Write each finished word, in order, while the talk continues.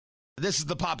This is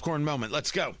the popcorn moment.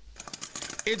 Let's go.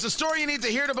 It's a story you need to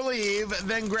hear to believe.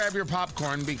 Then grab your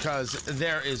popcorn because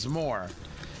there is more.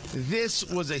 This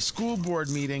was a school board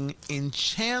meeting in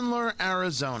Chandler,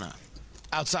 Arizona,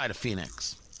 outside of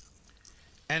Phoenix.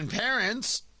 And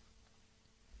parents,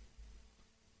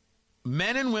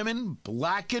 men and women,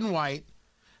 black and white,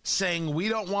 saying we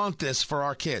don't want this for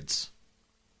our kids.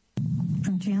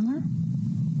 From Chandler?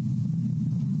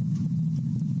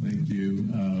 Thank you.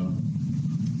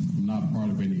 I'm not part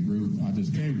of any group. I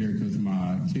just came here because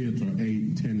my kids are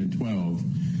 8, 10, and 12.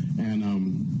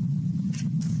 And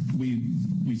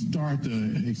we start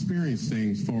to experience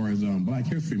things for as Black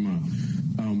History Month.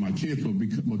 My kids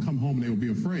would come home and they would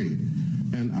be afraid.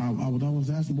 And I would always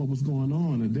ask them what was going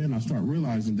on. And then I start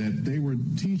realizing that they were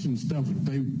teaching stuff.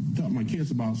 They taught my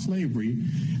kids about slavery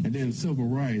and then civil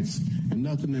rights and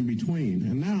nothing in between.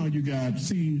 And now you got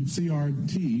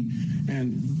CRT.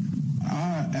 And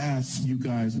I ask you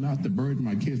guys not to burden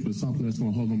my kids with something that's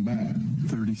going to hold them back.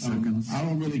 30 seconds. I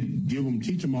don't really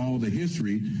teach them all the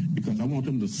history because I want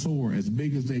them to soar as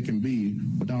big as they can be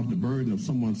without the burden of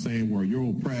someone saying, well, you're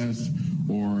oppressed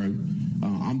or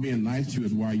I'm being nice to you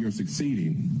is why you're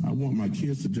succeeding. I want my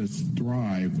kids to just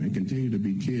thrive and continue to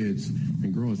be kids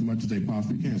and grow as much as they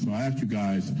possibly can. So I ask you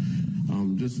guys,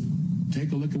 just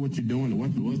take a look at what you're doing and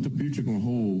what's the future going to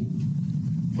hold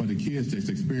for the kids that's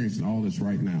experiencing all this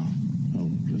right now.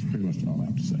 That's pretty much all I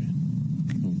have to say.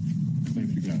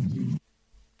 Thank you, guys.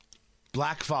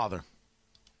 Black father.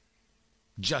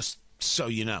 Just so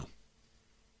you know.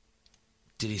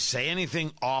 Did he say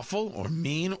anything awful or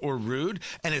mean or rude?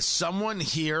 And is someone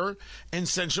here in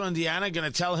Central Indiana going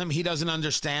to tell him he doesn't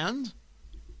understand?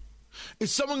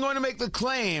 Is someone going to make the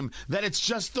claim that it's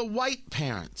just the white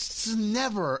parents? This has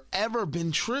never, ever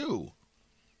been true.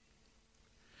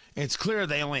 It's clear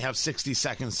they only have 60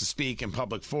 seconds to speak in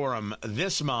public forum.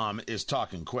 This mom is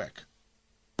talking quick.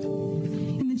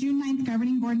 In the June 9th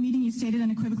governing board meeting, you stated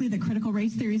unequivocally that critical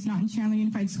race theory is not in Chandler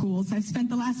Unified Schools. I've spent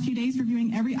the last few days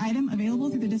reviewing every item available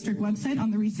through the district website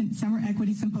on the recent Summer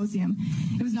Equity Symposium.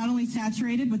 It was not only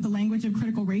saturated with the language of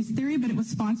critical race theory, but it was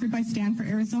sponsored by Stand for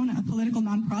Arizona, a political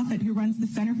nonprofit who runs the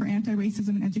Center for Anti-Racism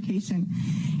in Education.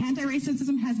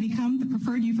 Anti-racism has become the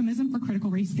preferred euphemism for critical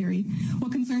race theory.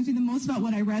 What concerns me the most about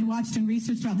what I read, watched, and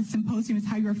researched about the symposium is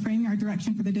how you are framing our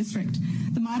direction for the district.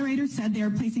 The moderator said they are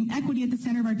placing equity at the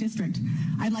center of our district.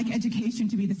 I'd like education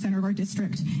to be the center of our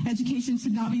district. Education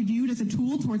should not be viewed as a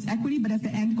tool towards equity, but as the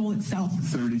end goal itself.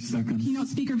 30 seconds. Keynote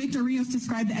speaker Victor Rios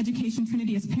described the education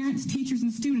trinity as parents, teachers,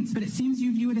 and students, but it seems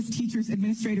you view it as teachers,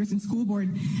 administrators, and school board.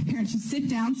 Parents should sit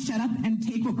down, shut up, and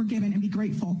take what we're given and be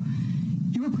grateful.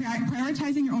 You are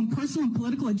prioritizing your own personal and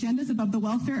political agendas above the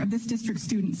welfare of this district's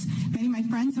students. Many of my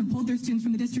friends have pulled their students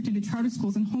from the district into charter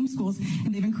schools and homeschools,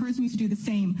 and they've encouraged me to do the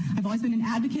same. I've always been an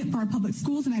advocate for our public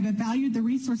schools, and I've valued the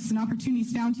resources and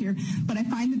opportunities found here, but I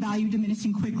find the value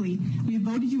diminishing quickly. We have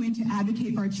voted you in to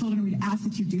advocate for our children, and we'd ask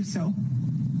that you do so.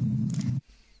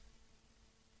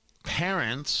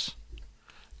 Parents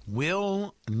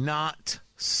will not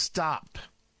stop.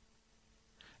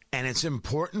 And it's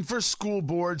important for school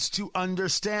boards to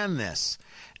understand this.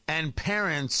 And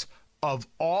parents of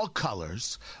all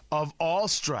colors, of all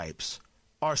stripes,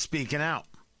 are speaking out.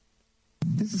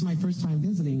 This is my first time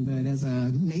visiting, but as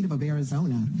a native of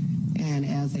Arizona and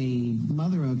as a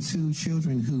mother of 2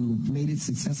 children who made it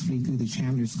successfully through the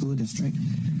Chandler School District,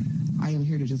 I am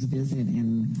here to just visit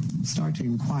and start to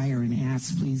inquire and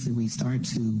ask, please, that we start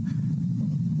to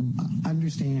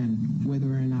understand whether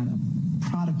or not a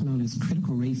product known as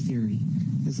critical race theory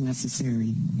is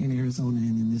necessary in Arizona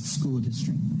and in this school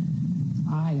district.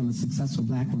 I am a successful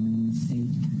black woman in this state.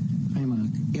 I am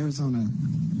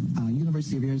a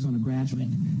University of Arizona graduate.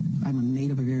 I'm a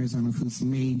native of Arizona who's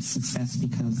made success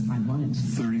because I wanted to.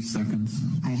 30 seconds.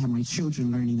 I have my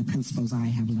children learning the principles I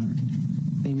have learned.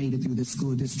 They made it through the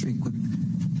school district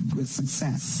with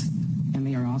success, and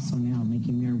they are also now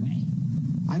making their way.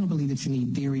 I don't believe that you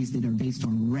need theories that are based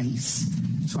on race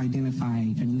to identify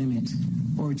and limit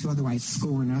or to otherwise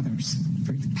scorn others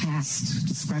for past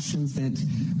discussions. That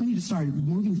we need to start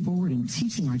moving forward and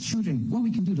teaching our children what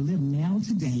we can do to live now,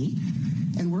 today,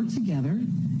 and work together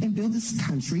and build this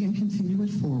country and continue it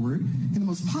forward in the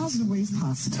most positive ways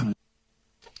possible.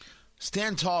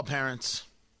 Stand tall, parents.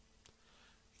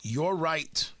 You're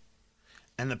right.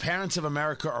 And the parents of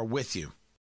America are with you.